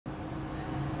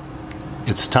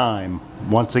It's time,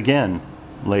 once again,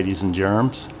 ladies and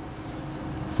germs,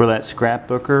 for that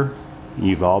scrapbooker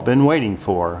you've all been waiting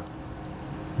for.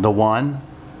 The one,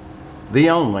 the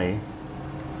only,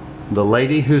 the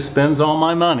lady who spends all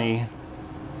my money,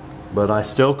 but I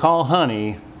still call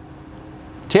honey,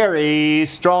 Terry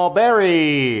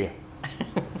Strawberry.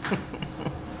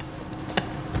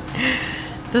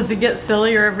 Does it get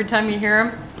sillier every time you hear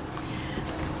him?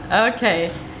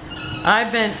 Okay,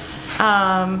 I've been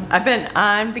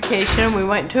on vacation. We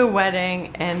went to a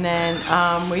wedding, and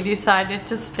then we decided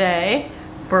to stay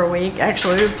for a week.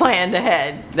 Actually, we planned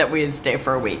ahead that we'd stay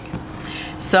for a week.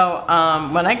 So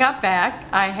when I got back,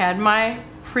 I had my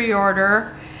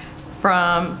pre-order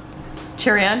from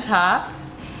Cherry on Top,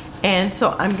 and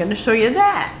so I'm going to show you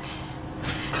that.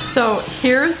 So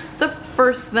here's the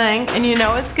first thing, and you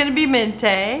know it's going to be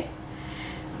Mintay,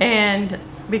 and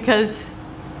because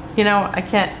you know I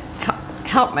can't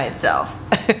help myself.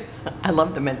 I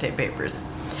love the Mintay papers.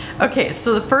 Okay,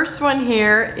 so the first one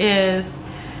here is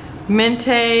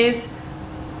Mintay's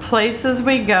Places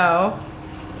We Go.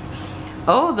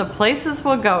 Oh, the Places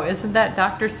We'll Go. Isn't that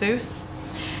Dr. Seuss?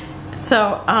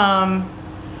 So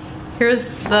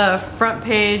here's the front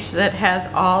page that has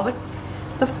all the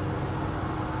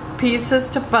pieces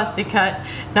to fussy cut.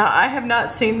 Now I have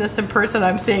not seen this in person.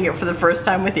 I'm seeing it for the first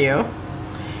time with you.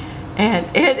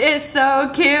 And it is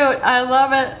so cute. I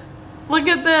love it. Look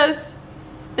at this.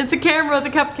 It's a camera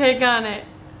with a cupcake on it.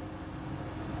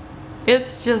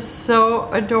 It's just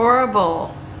so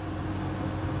adorable.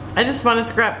 I just want to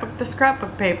scrapbook the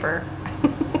scrapbook paper.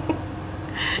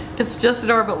 It's just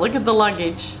adorable. Look at the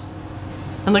luggage.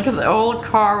 And look at the old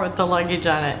car with the luggage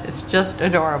on it. It's just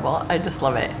adorable. I just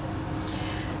love it.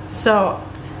 So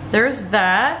there's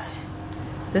that.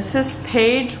 This is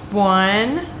page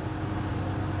 1.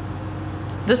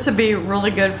 This would be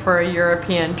really good for a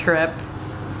European trip.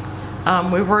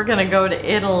 We were going to go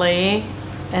to Italy,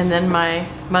 and then my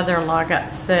mother-in-law got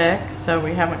sick, so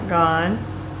we haven't gone.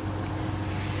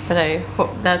 But I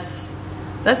hope that's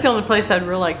the only place I'd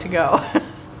really like to go.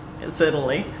 It's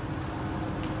Italy.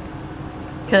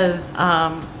 Because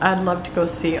I'd love to go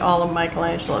see all of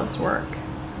Michelangelo's work.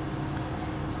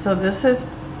 So this is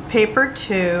paper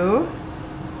 2.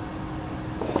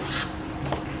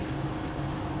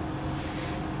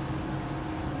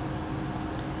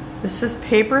 This is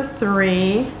paper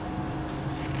 3.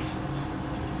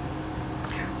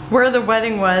 Where the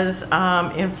wedding was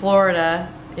in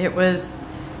Florida, it was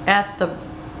at the,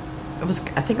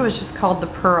 I think it was just called the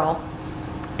Pearl.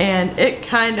 And it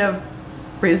kind of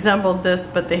resembled this,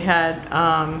 but they had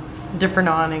different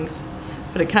awnings.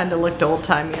 But it kind of looked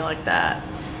old-timey like that.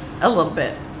 A little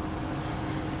bit.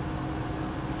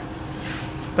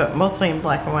 But mostly in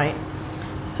black and white.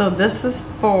 So this is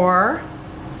 4.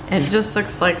 And it just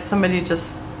looks like somebody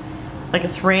just, like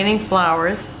it's raining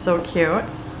flowers. So cute.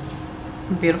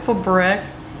 Beautiful brick.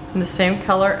 In the same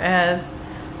color as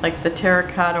like the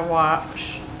terracotta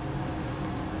wash.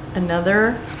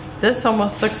 Another, this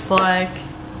almost looks like,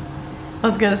 I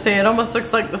was going to say it almost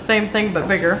looks like the same thing but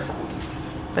bigger.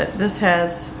 But this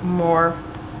has more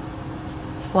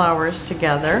flowers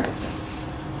together.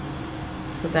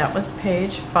 So that was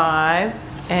page 5.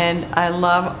 And I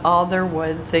love all their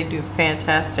woods. They do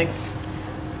fantastic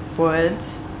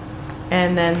woods.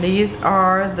 And then these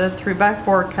are the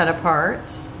 3x4 cut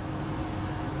aparts.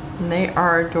 And they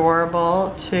are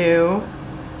adorable too.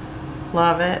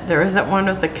 Love it. There is that one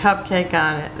with the cupcake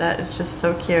on it. That is just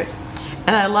so cute.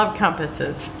 And I love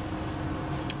compasses.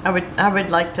 I would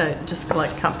like to just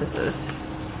collect compasses.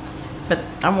 But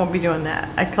I won't be doing that.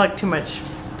 I collect too much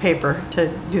paper to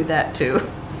do that too.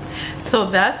 So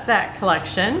that's that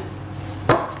collection.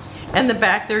 And the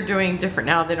back they're doing different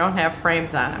now. They don't have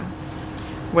frames on them.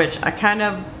 Which I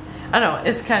don't know,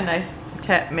 it's kind of nice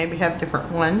to maybe have different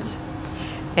ones.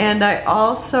 And I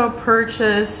also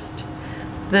purchased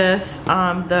this,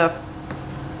 the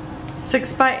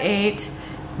 6x8,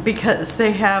 because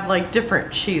they have like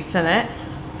different sheets in it.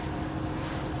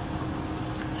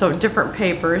 So different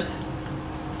papers.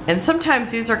 And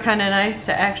sometimes these are kind of nice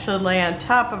to actually lay on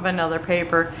top of another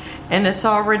paper, and it's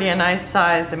already a nice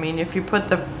size. I mean, if you put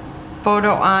the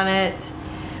photo on it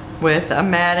with a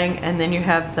matting, and then you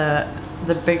have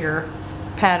the bigger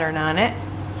pattern on it,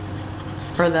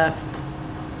 or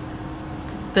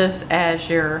this as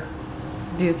your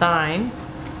design.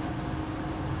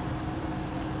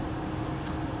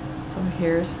 So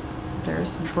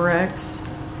there's bricks.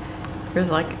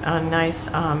 Here's like a nice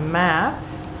map.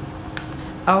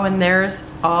 Oh, and there's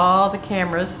all the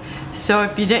cameras. So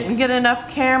if you didn't get enough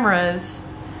cameras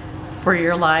for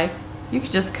your life, you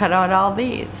could just cut out all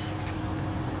these.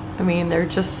 I mean, they're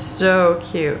just so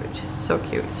cute. So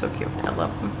cute, so cute. I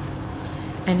love them.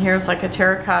 And here's like a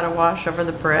terracotta wash over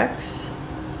the bricks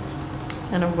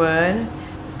and a wood.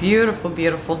 Beautiful,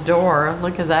 beautiful door.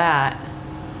 Look at that.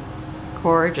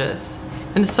 Gorgeous.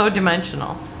 And so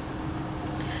dimensional.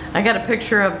 I got a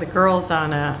picture of the girls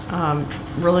on a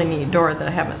really neat door that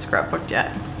I haven't scrapbooked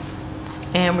yet.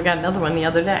 And we got another one the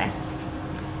other day.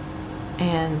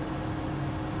 And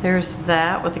there's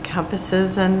that with the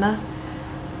compasses and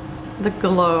the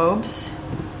globes.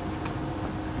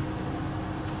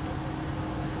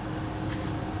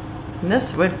 And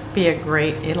this would be a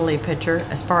great Italy picture,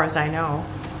 as far as I know.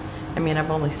 I mean,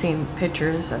 I've only seen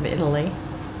pictures of Italy.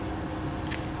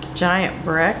 Giant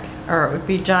brick, or it would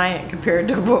be giant compared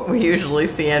to what we usually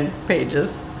see in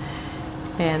pages.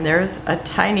 And there's a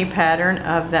tiny pattern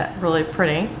of that really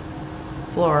pretty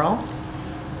floral.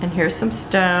 And here's some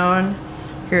stone.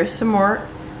 Here's some more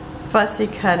fussy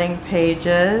cutting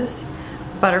pages,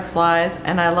 butterflies,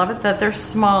 and I love it that they're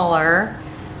smaller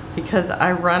because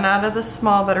I run out of the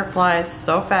small butterflies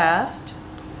so fast.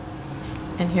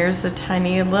 And here's the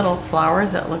tiny little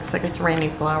flowers that looks like it's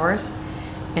raining flowers.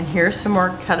 And here's some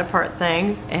more cut apart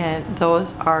things, and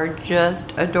those are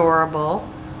just adorable.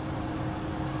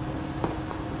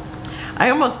 I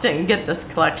almost didn't get this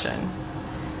collection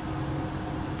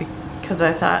because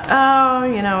I thought, oh,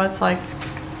 you know, it's like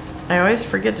I always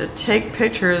forget to take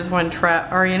pictures when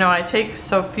I take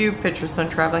so few pictures when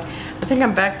traveling. I think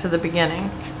I'm back to the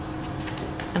beginning.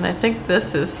 And I think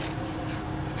this is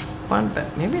one,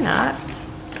 but maybe not.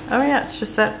 Oh yeah, it's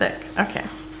just that thick. Okay.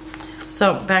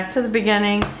 So back to the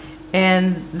beginning,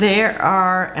 and there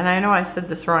are, and I know I said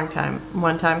this one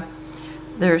time,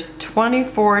 there's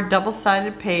 24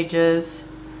 double-sided pages,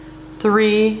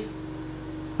 3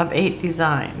 of 8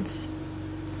 designs.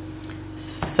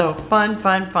 So fun,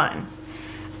 fun, fun.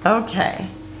 Okay,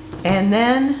 and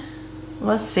then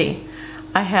let's see.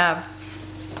 I have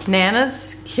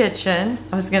Nana's Kitchen.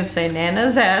 I was gonna say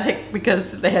Nana's Attic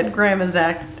because they had Grandma's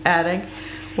Attic,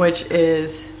 which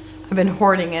is, I've been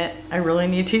hoarding it. I really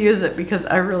need to use it because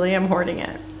I really am hoarding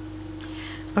it.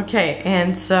 Okay,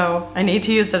 and so I need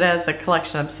to use it as a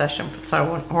collection obsession so I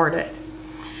won't hoard it.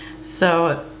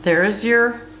 So there's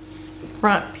your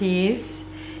front piece,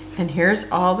 and here's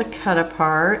all the cut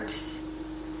aparts,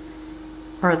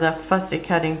 or the fussy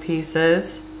cutting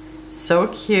pieces. So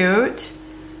cute.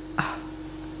 Oh,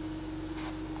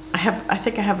 I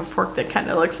think I have a fork that kind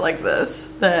of looks like this,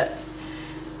 that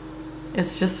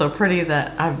it's just so pretty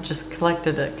that I've just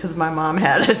collected it because my mom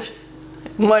had it.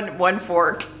 one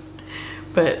fork.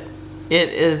 But it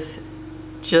is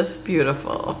just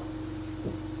beautiful.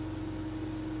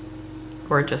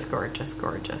 Gorgeous, gorgeous,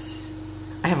 gorgeous.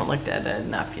 I haven't looked at it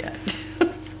enough yet.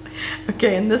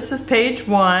 Okay, and this is page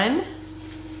 1.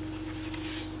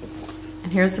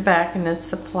 And here's the back, and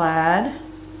it's the plaid.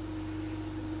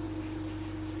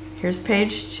 Here's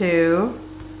page 2.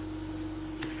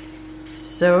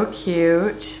 So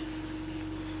cute.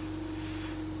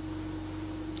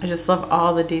 I just love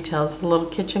all the details. The little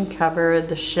kitchen cupboard,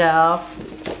 the shelf.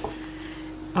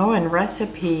 Oh, and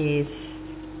recipes.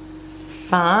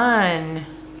 Fun.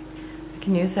 I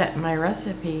can use that in my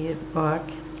recipe book.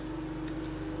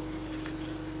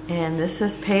 And this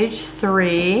is page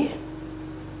 3.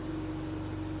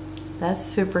 That's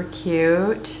super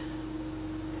cute.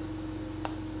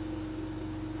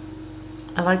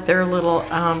 I like their little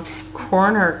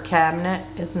corner cabinet.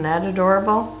 Isn't that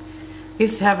adorable? I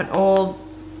used to have an old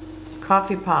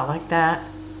coffee pot like that,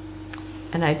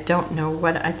 and I don't know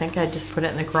what, I think I just put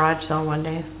it in the garage sale one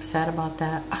day. I'm sad about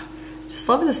that. Oh, just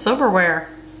love the silverware.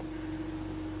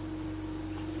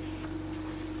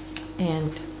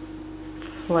 And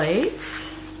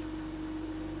plates.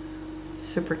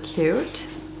 Super cute.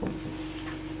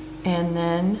 And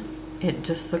then it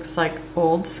just looks like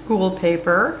old school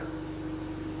paper.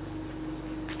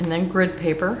 And then grid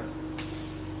paper.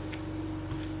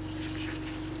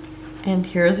 And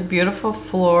here's a beautiful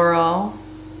floral.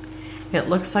 It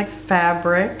looks like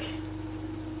fabric.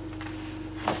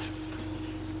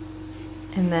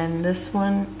 And then this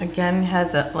one again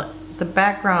has the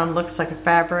background looks like a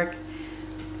fabric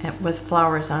with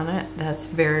flowers on it. That's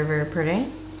very, very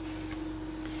pretty.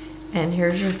 And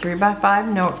here's your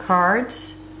 3x5 note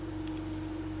cards.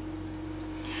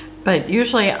 But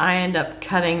usually I end up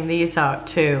cutting these out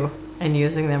too and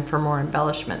using them for more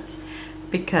embellishments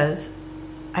because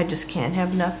I just can't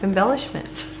have enough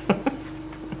embellishments.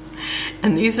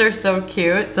 And these are so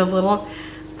cute. The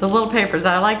little papers,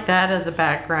 I like that as a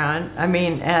background. I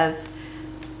mean, as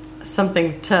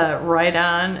something to write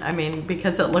on. I mean,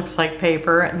 because it looks like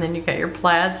paper, and then you got your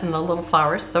plaids and the little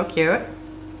flowers. So cute.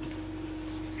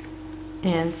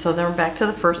 And so then we're back to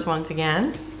the first ones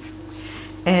again.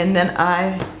 And then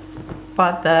I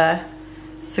bought the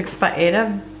 6x8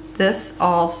 of this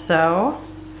also.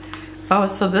 Oh,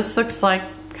 so this looks like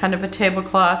kind of a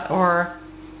tablecloth, or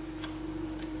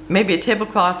maybe a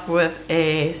tablecloth with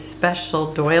a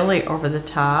special doily over the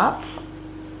top.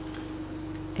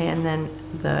 And then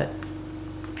the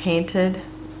painted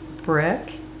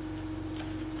brick.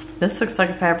 This looks like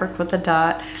a fabric with a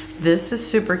dot. This is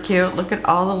super cute. Look at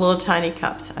all the little tiny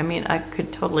cups. I mean, I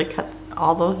could totally cut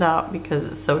all those out because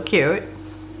it's so cute.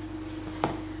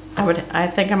 I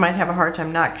think I might have a hard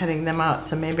time not cutting them out,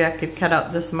 so maybe I could cut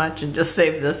out this much and just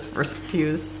save this to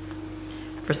use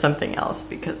for something else,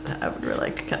 because I would really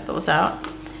like to cut those out.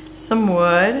 Some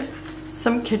wood,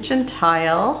 some kitchen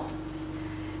tile,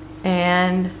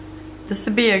 and this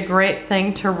would be a great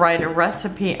thing to write a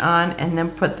recipe on and then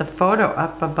put the photo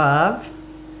up above.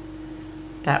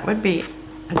 That would be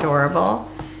adorable.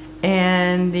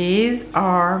 And these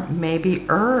are maybe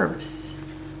herbs.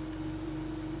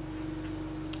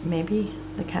 Maybe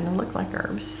they kind of look like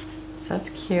herbs. So that's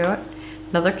cute.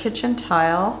 Another kitchen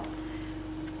tile.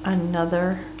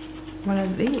 Another one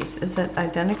of these. Is it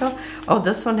identical? Oh,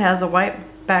 this one has a white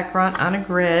background on a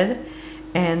grid,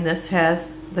 and this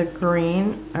has the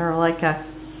green, or like a,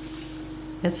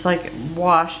 it's like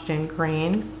washed in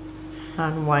green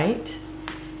on white,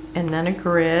 and then a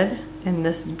grid, and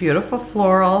this beautiful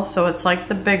floral. So it's like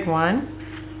the big one.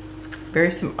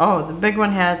 Very oh, the big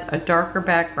one has a darker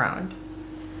background.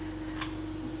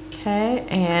 Okay,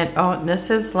 and oh, and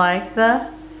this is like the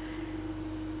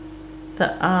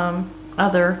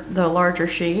larger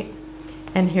sheet.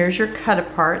 And here's your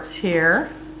cut-aparts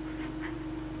here.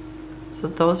 So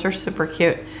those are super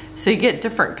cute. So you get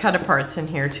different cut-aparts in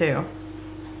here too.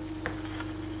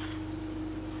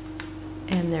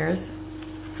 And there's,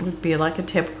 would be like a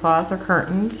tablecloth or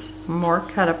curtains. More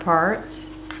cut-aparts.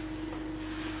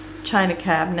 China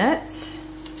cabinets.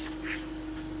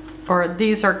 Or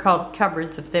these are called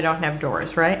cupboards if they don't have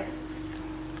doors, right?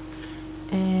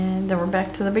 And then we're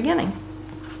back to the beginning.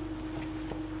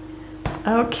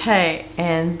 Okay,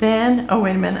 and then, oh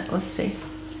wait a minute, let's see.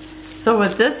 So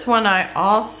with this one, I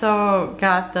also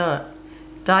got the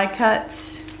die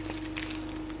cuts,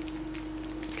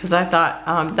 because I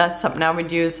thought that's something I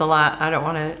would use a lot. I don't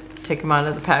want to take them out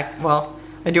of the pack. Well,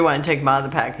 I do want to take them out of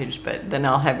the package, but then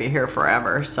I'll have you here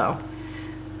forever. So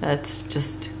that's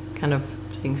just kind of,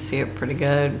 so you can see it pretty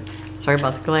good. Sorry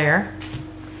about the glare.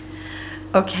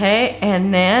 Okay,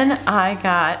 and then I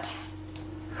got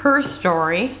Her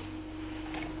Story.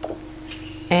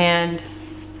 And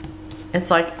it's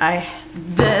like,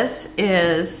 this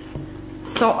is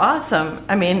so awesome.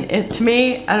 I mean, to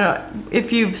me, I don't know,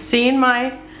 if you've seen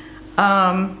my,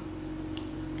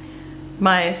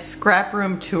 my scrap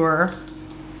room tour,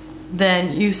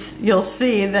 then you'll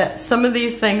see that some of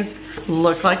these things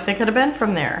look like they could have been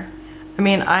from there. I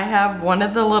mean, I have one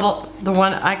of the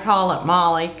one I call it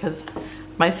Molly, because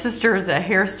my sister is a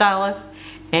hairstylist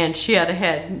and she had a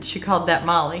head and she called that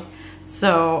Molly.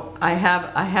 So I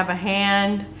have a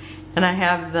hand and I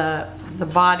have the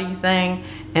body thing,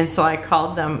 and so I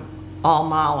called them all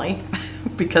Molly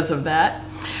because of that.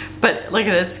 But look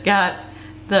at it, it's got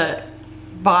the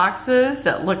boxes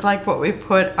that look like what we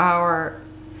put our,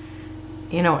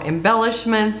 you know,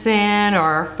 embellishments in, or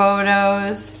our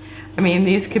photos. I mean,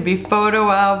 these could be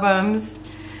photo albums,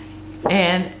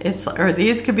 and or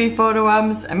these could be photo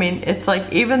albums. I mean, it's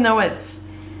like, even though it's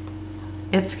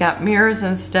got mirrors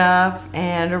and stuff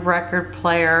and a record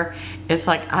player, it's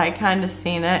like I kind of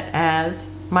seen it as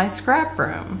my scrap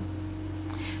room.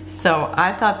 So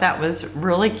I thought that was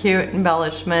really cute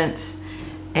embellishments,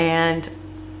 and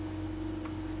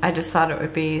I just thought it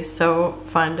would be so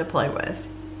fun to play with.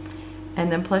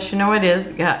 And then plus, you know, it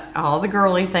is got all the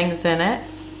girly things in it.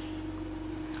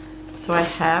 So I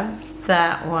have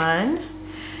that one.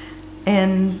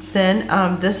 And then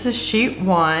this is sheet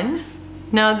 1.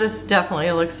 Now this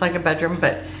definitely looks like a bedroom,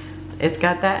 but it's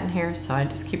got that in here, so I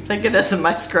just keep thinking this is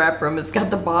my scrap room. It's got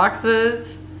the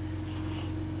boxes.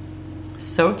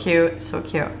 So cute, so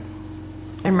cute.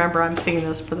 And remember, I'm seeing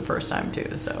this for the first time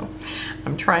too, so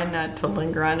I'm trying not to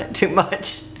linger on it too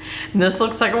much. And this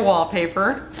looks like a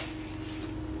wallpaper.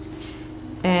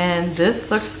 And this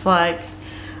looks like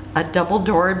a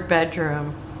double-doored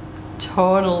bedroom.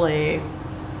 Totally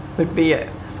would be a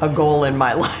goal in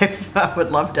my life. I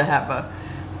would love to have a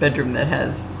bedroom that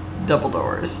has double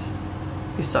doors.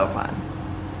 It'd be so fun.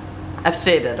 I've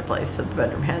stayed at a place that the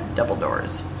bedroom had double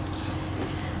doors.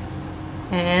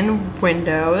 And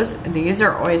windows. These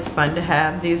are always fun to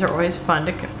have. These are always fun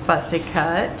to fussy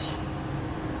cut.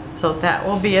 So that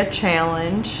will be a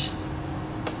challenge.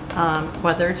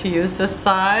 whether to use this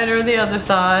side or the other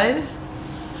side.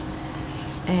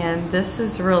 And this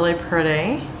is really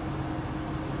pretty.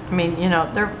 I mean, you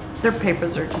know, their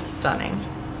papers are just stunning.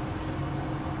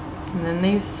 And then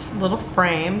these little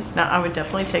frames. Now I would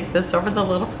definitely take this over the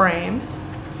little frames.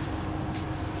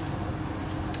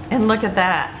 And look at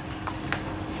that.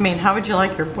 I mean, how would you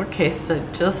like your bookcase to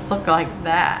just look like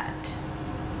that?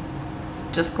 It's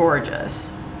just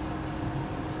gorgeous.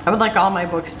 I would like all my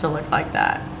books to look like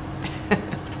that.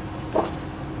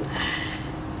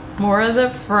 More of the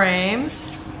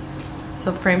frames.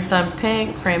 So frames on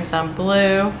pink, frames on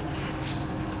blue.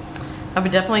 I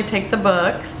would definitely take the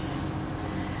books.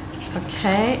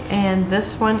 Okay, and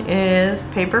this one is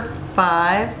paper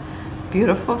 5.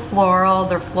 Beautiful floral.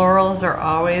 Their florals are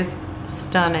always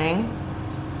stunning.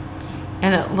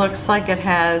 And it looks like it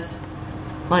has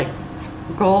like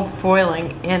gold foiling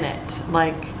in it.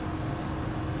 Like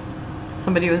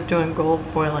somebody was doing gold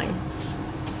foiling.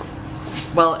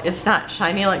 Well, it's not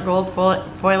shiny like gold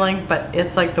foiling, but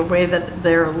it's like the way that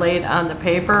they're laid on the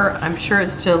paper. I'm sure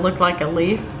it's to look like a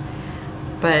leaf,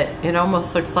 but it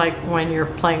almost looks like when you're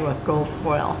playing with gold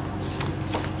foil,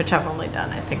 which I've only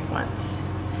done, I think, once.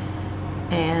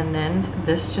 And then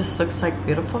this just looks like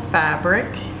beautiful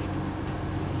fabric.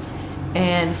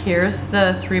 And here's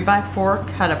the 3x4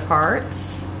 cut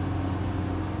aparts.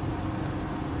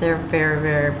 They're very,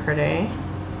 very pretty.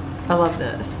 I love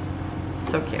this.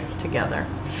 So cute together.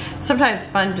 Sometimes it's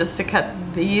fun just to cut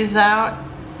these out,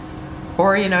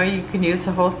 or you know, you can use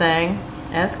the whole thing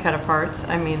as cut aparts.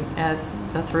 I mean, as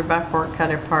the 3x4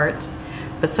 cut apart.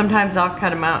 But sometimes I'll cut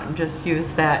them out and just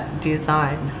use that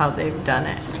design, how they've done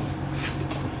it.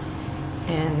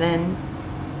 And then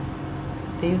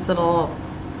these little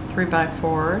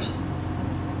 3x4s.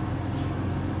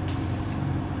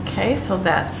 Okay, so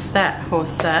that's that whole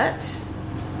set.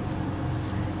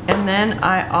 And then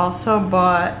I also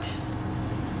bought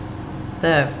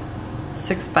the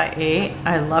 6x8.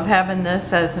 I love having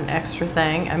this as an extra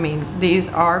thing. I mean, these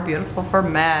are beautiful for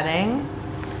matting.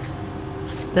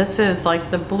 This is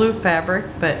like the blue fabric,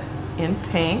 but in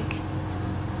pink.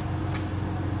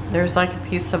 There's like a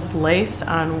piece of lace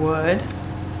on wood.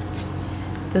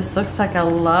 This looks like a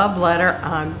love letter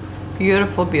on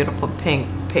beautiful, beautiful pink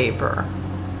paper.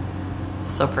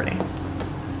 So pretty.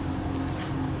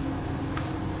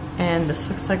 And this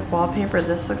looks like wallpaper.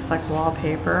 This looks like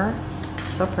wallpaper.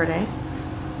 So pretty.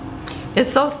 It's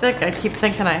so thick, I keep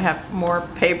thinking I have more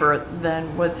paper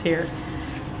than what's here.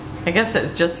 I guess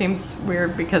it just seems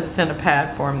weird because it's in a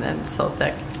pad form, then it's so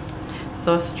thick.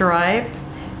 So a stripe,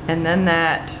 and then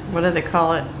that, what do they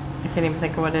call it? I can't even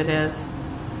think of what it is.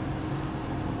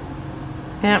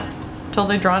 Yep,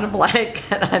 totally drawn a blank,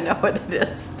 and I know what it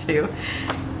is too.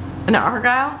 An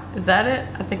argyle? Is that it?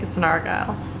 I think it's an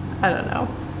argyle. I don't know.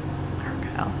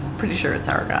 Argyle. Pretty sure it's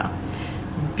argyle.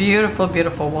 Beautiful,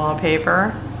 beautiful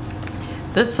wallpaper.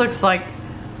 This looks like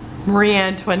Marie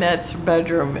Antoinette's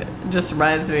bedroom. It just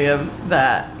reminds me of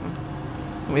that.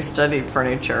 When we studied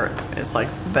furniture, it's like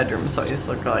the bedrooms always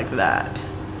look like that.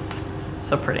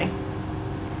 So pretty.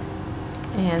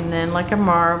 And then like a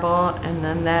marble, and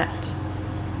then that.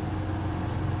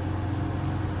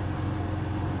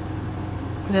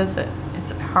 What is it?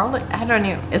 Is it Harley? I don't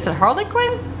know. Is it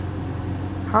Harlequin?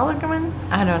 Harlequin?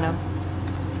 I don't know.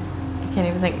 I can't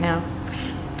even think now.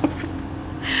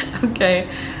 Okay.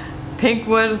 Pink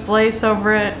wood with lace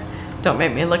over it. Don't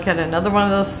make me look at another one of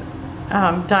those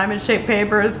diamond shaped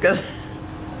papers because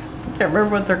I can't remember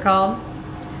what they're called.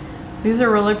 These are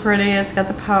really pretty. It's got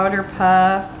the powder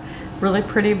puff. Really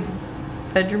pretty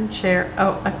bedroom chair.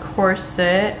 Oh, a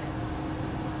corset.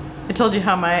 I told you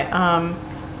how my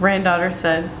granddaughter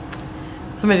said,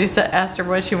 somebody asked her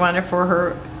what she wanted for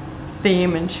her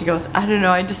theme, and she goes, I don't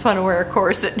know, I just want to wear a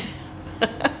corset.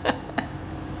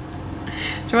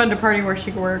 She wanted a party where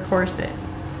she could wear a corset.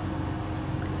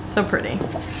 So pretty.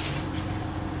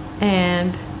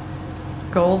 And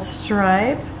gold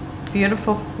stripe.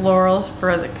 Beautiful florals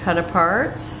for the cut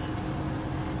aparts.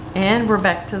 And we're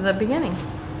back to the beginning.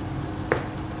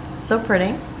 So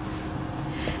pretty.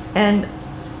 And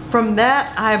from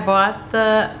that I bought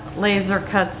the laser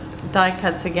cuts, die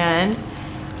cuts again,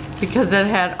 because it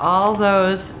had all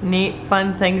those neat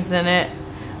fun things in it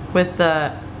with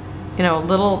the, you know,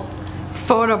 little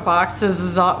photo boxes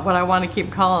is what I want to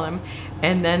keep calling them,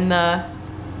 and then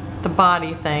the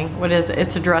body thing. What is it?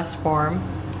 It's a dress form.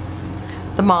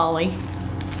 The Molly.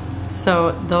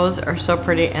 So those are so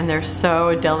pretty, and they're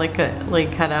so delicately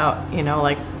cut out, you know,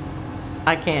 like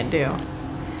I can't do.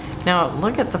 Now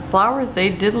look at the flowers. They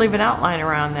did leave an outline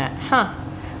around that, huh?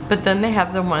 But then they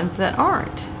have the ones that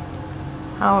aren't.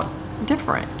 How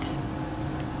different.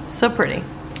 So pretty.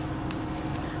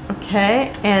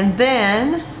 Okay, and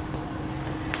then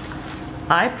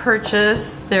I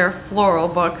purchased their floral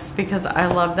books because I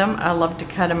love them. I love to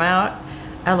cut them out.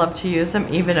 I love to use them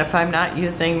even if I'm not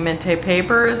using Mintay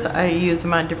papers. I use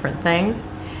them on different things.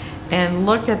 And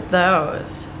look at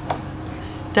those.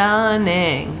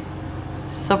 Stunning.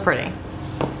 So pretty.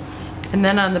 And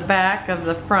then on the back of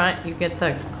the front you get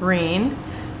the green,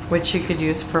 which you could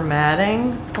use for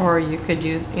matting, or you could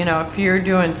use, you know, if you're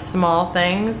doing small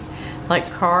things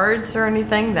like cards or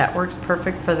anything, that works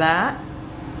perfect for that.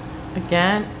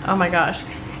 Again, oh my gosh,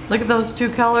 look at those two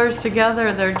colors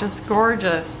together. They're just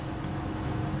gorgeous.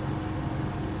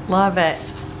 Love it.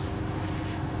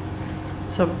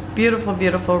 So beautiful,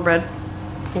 beautiful red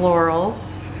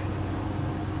florals.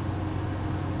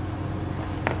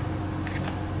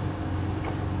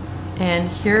 And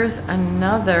here's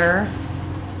another.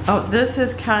 Oh, this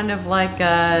is kind of like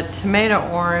a tomato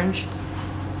orange,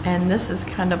 and this is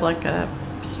kind of like a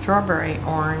strawberry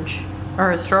orange, or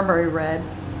a strawberry red.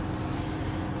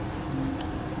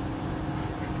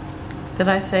 Did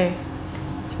I say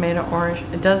tomato orange?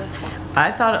 It does.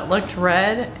 I thought it looked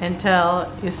red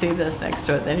until you see this next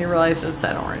to it. Then you realize it's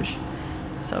that orange.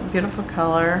 So beautiful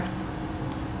color.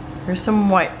 Here's some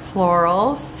white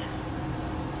florals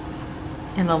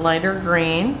in a lighter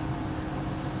green.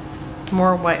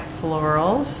 More white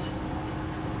florals.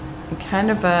 And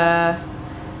kind of a,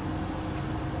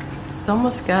 it's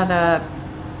almost got a,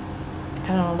 I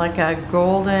don't know, like a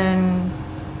golden,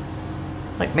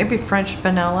 like maybe French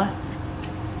vanilla.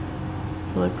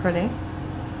 Really pretty.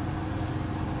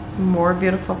 More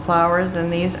beautiful flowers,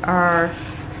 and these are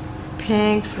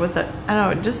pink with a, I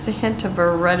don't know, just a hint of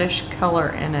a reddish color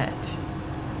in it.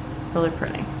 Really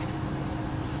pretty.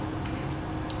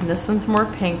 And this one's more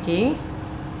pinky.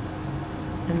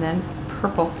 And then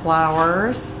purple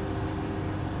flowers.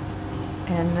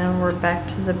 And then we're back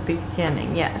to the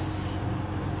beginning, yes.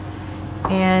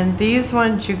 And these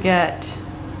ones you get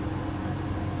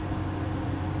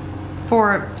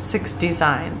 4 of 6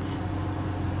 designs.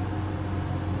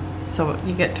 So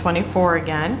you get 24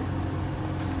 again.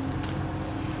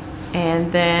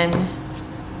 And then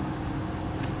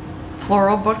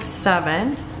Floral Book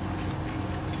 7.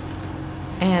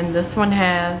 And this one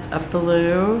has a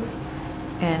blue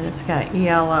and it's got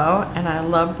yellow, and I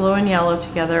love blue and yellow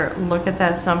together. Look at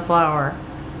that sunflower.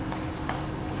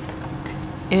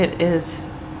 It is,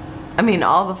 I mean,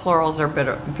 all the florals are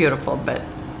beautiful, but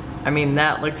I mean,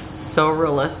 that looks so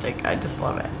realistic. I just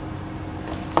love it.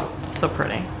 So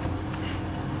pretty.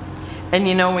 And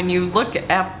you know, when you look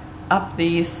up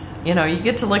these, you know, you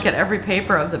get to look at every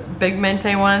paper of the big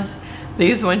Mintay ones.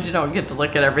 These ones you don't get to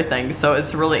look at everything, so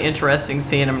it's really interesting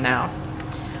seeing them now.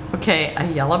 Okay, a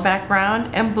yellow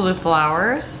background and blue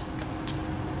flowers.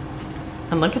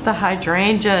 And look at the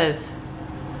hydrangeas.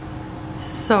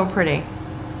 So pretty.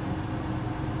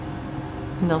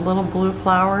 And the little blue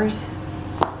flowers.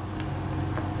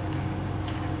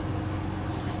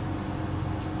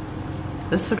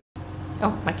 This looks,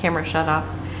 oh, my camera shut off.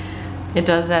 It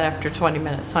does that after 20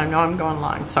 minutes, so I know I'm going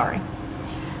long, sorry.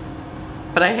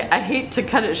 But I hate to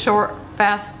cut it short,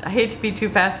 fast. I hate to be too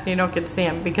fast and you don't get to see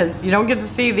them, because you don't get to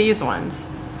see these ones.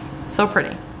 So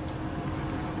pretty.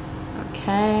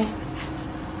 Okay.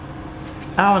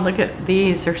 Oh, and look at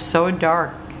these, they're so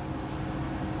dark.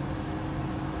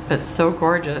 But so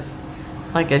gorgeous.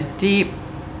 Like a deep,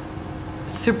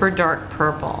 super dark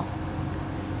purple.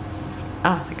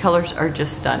 Ah, the colors are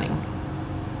just stunning.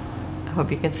 I hope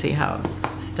you can see how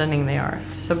stunning they are.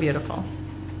 So beautiful.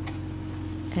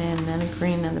 And then a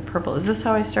green and the purple. Is this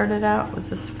how I started out? Was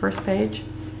this the first page?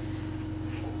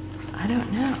 I don't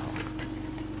know.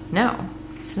 No,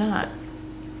 it's not.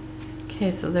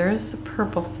 Okay, so there's the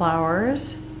purple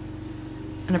flowers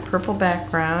and a purple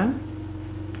background.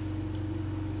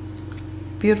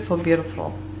 Beautiful,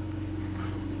 beautiful.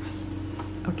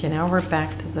 Okay, now we're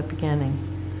back to the beginning.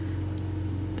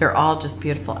 They're all just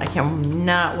beautiful. I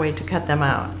cannot wait to cut them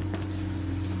out.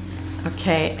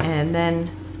 Okay, and then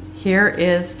here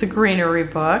is the Greenery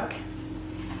book.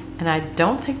 And I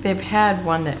don't think they've had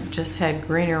one that just had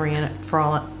greenery in it for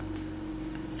all,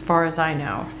 as far as I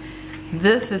know.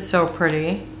 This is so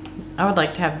pretty. I would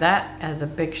like to have that as a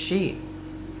big sheet.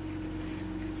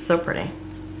 So pretty.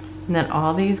 And then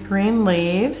all these green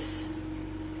leaves.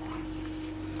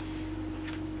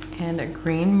 And a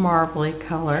green marbly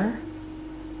color.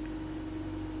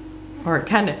 Or it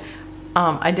kind of,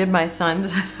 I did my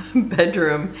son's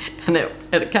bedroom and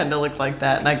it kind of looked like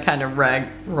that, and I kind of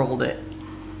rolled it.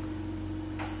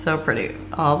 So pretty.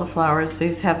 All the flowers,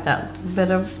 these have that bit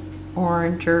of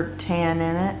orange or tan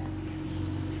in it.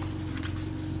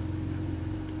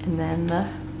 And then the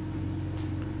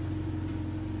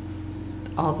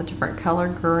all the different color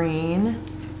green.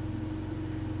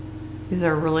 These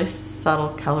are really subtle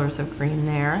colors of green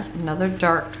there. Another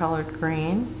dark colored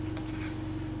green.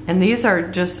 And these are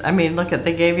just, I mean, look at,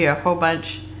 they gave you a whole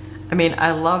bunch. I mean,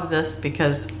 I love this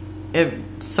because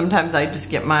sometimes I just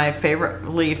get my favorite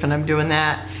leaf and I'm doing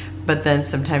that, but then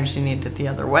sometimes you need it the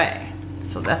other way.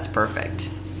 So that's perfect.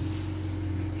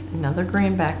 Another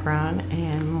green background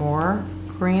and more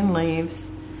green leaves.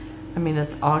 I mean,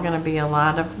 it's all gonna be a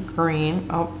lot of green.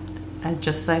 Oh, I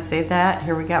say that,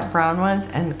 here we got brown ones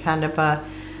and kind of a,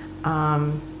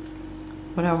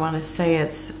 what I wanna say,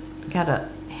 it's got a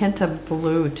hint of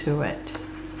blue to it.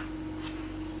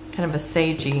 Kind of a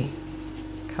sagey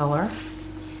color.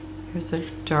 Here's a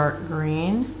dark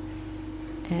green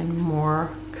and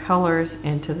more colors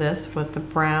into this with the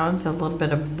browns, a little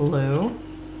bit of blue.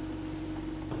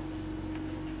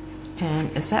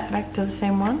 And is that back to the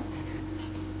same one?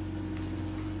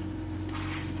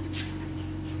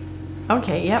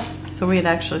 Okay, yep, so we had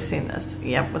actually seen this,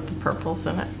 yep, with the purples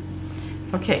in it.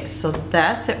 Okay, so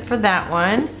that's it for that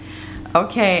one.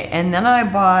 Okay, and then I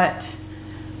bought,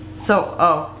 so,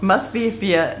 oh, must be if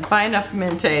you buy enough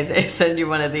Mintay, they send you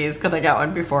one of these, because I got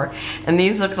one before. And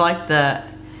these look like the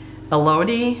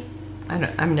elodie.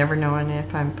 I'm never knowing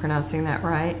if I'm pronouncing that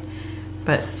right.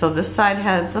 But, so this side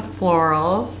has the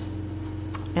florals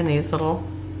and these little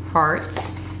hearts.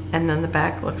 And then the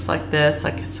back looks like this,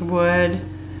 like it's wood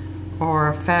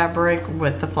or fabric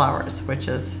with the flowers, which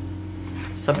is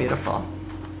so beautiful.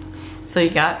 So I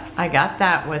got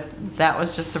that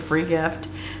was just a free gift.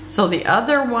 So the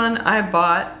other one I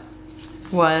bought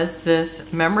was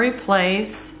this Memory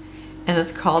Place, and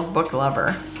it's called Book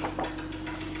Lover.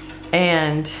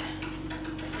 And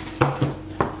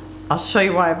I'll show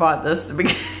you why I bought this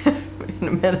in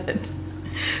a minute.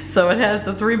 So it has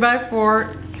the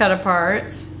 3x4 cut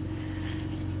aparts.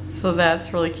 So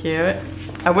that's really cute.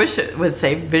 I wish it would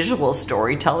say visual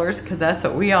storytellers, because that's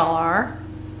what we all are.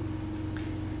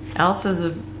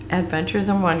 Alice's Adventures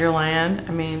in Wonderland.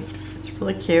 I mean, it's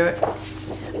really cute.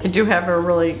 I do have a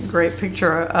really great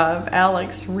picture of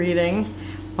Alex reading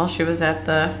while she was at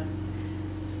the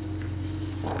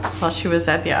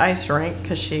ice rink,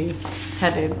 because she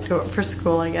had to go up for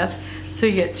school, I guess. So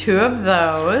you get 2 of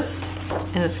those,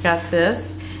 and it's got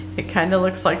this. It kind of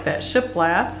looks like that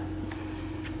shiplap.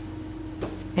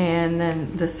 And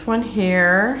then this one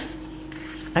here.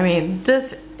 I mean,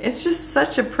 it's just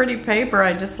such a pretty paper.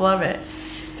 I just love it.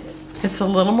 It's a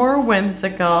little more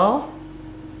whimsical.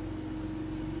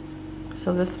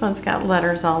 So this one's got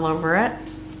letters all over it.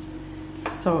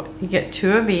 So you get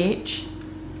 2 of each.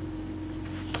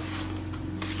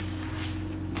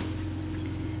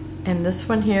 And this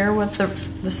one here with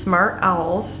the smart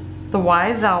owls, the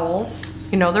wise owls.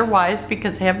 You know they're wise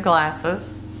because they have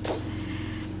glasses.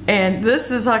 And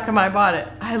this is how come I bought it.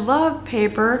 I love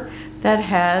paper that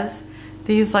has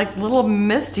these like little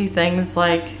misty things,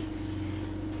 like,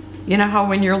 you know how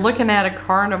when you're looking at a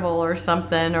carnival or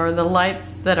something, or the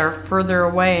lights that are further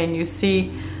away and you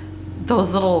see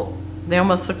those little, they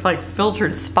almost look like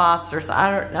filtered spots, or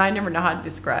I never know how to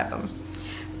describe them.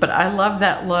 But I love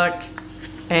that look,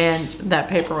 and that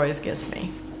paper always gets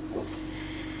me.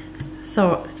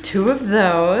 So 2 of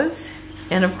those.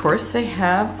 And of course they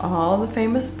have all the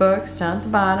famous books down at the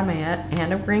bottom.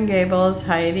 Anne of Green Gables,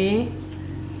 Heidi,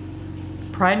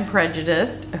 Pride and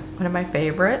Prejudice, one of my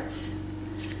favorites.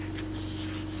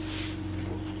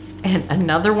 And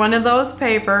another one of those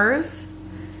papers.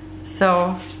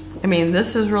 So, I mean,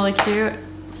 this is really cute,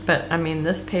 but I mean,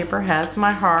 this paper has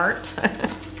my heart.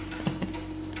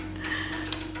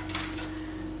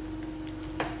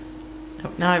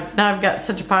 Now I've got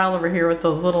such a pile over here with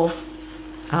those little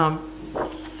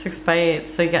 6x8,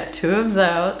 so you got 2 of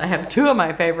those. I have 2 of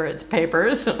my favorites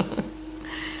papers.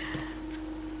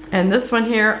 And this one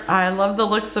here, I love the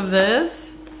looks of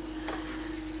this.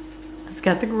 It's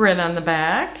got the grid on the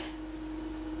back.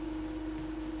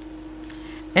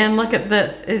 And look at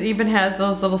this, it even has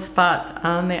those little spots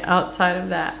on the outside of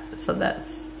that, so that's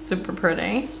super pretty.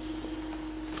 I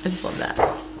just love that.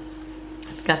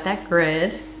 It's got that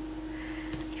grid.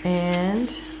 And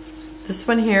this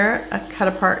one here, a cut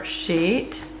apart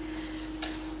sheet.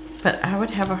 But I would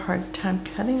have a hard time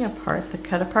cutting apart the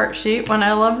cut apart sheet when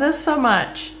I love this so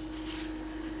much.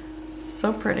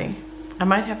 So pretty. I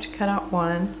might have to cut out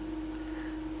one.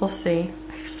 We'll see.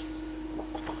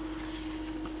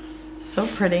 So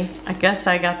pretty. I guess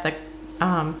I got the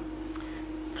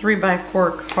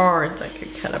 3x4 cards I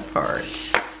could cut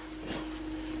apart.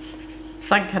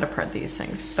 So I can cut apart these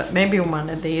things, but maybe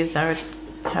one of these I would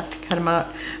have to cut them out.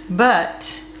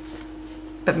 But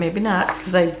maybe not,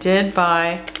 because I did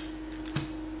buy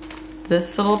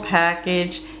this little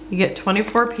package. You get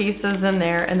 24 pieces in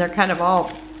there, and they're kind of all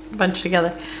bunched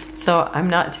together. So I'm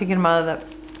not taking them out of the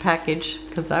package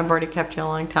because I've already kept you a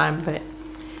long time, but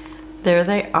there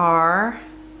they are.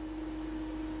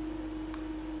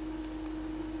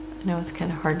 I know it's kind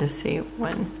of hard to see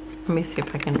when, let me see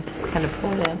if I can kind of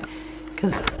pull it in,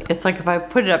 because it's like if I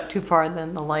put it up too far,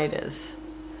 then the light is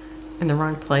in the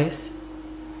wrong place.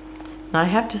 Now I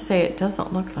have to say it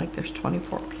doesn't look like there's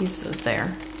 24 pieces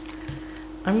there.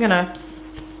 I'm gonna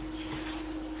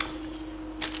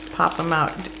pop them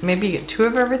out. Maybe you get 2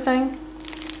 of everything?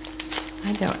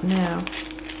 I don't know.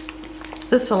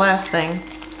 This is the last thing,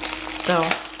 so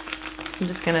I'm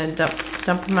just gonna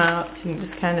dump them out so you can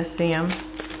just kind of see them.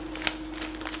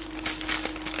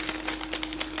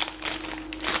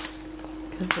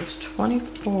 Because there's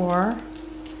 24,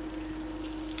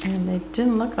 and they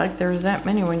didn't look like there was that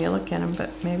many when you look at them,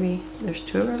 but maybe there's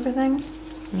 2 of everything?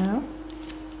 No?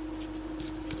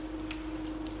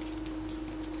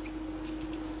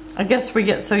 I guess we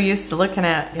get so used to looking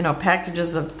at, you know,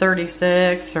 packages of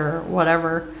 36 or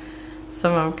whatever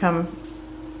some of them come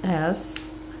as.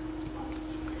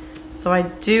 So I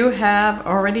do have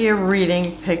already a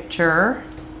reading picture,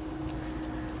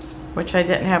 which I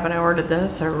didn't have when I ordered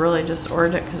this. I really just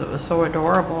ordered it because it was so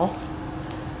adorable.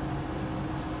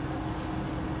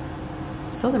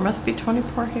 So there must be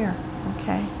 24 here.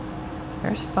 Okay.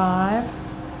 There's 5.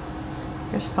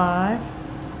 There's 5.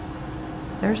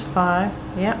 There's 5.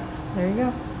 Yep, there you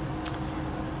go.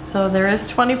 So there is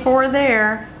 24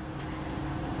 there.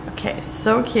 Okay,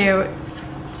 so cute.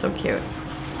 So cute.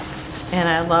 And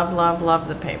I love, love, love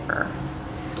the paper.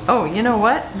 Oh, you know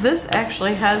what? This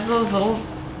actually has those little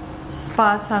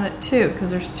spots on it too, because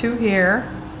there's 2 here.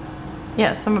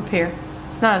 Yeah, some up here.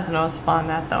 It's not as noticeable on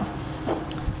that though.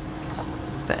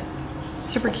 But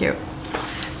super cute.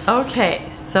 Okay,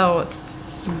 so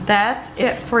that's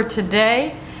it for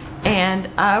today, and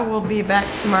I will be back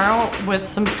tomorrow with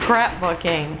some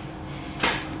scrapbooking.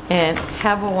 And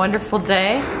have a wonderful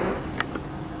day.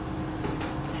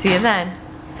 See you then.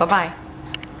 Bye-bye.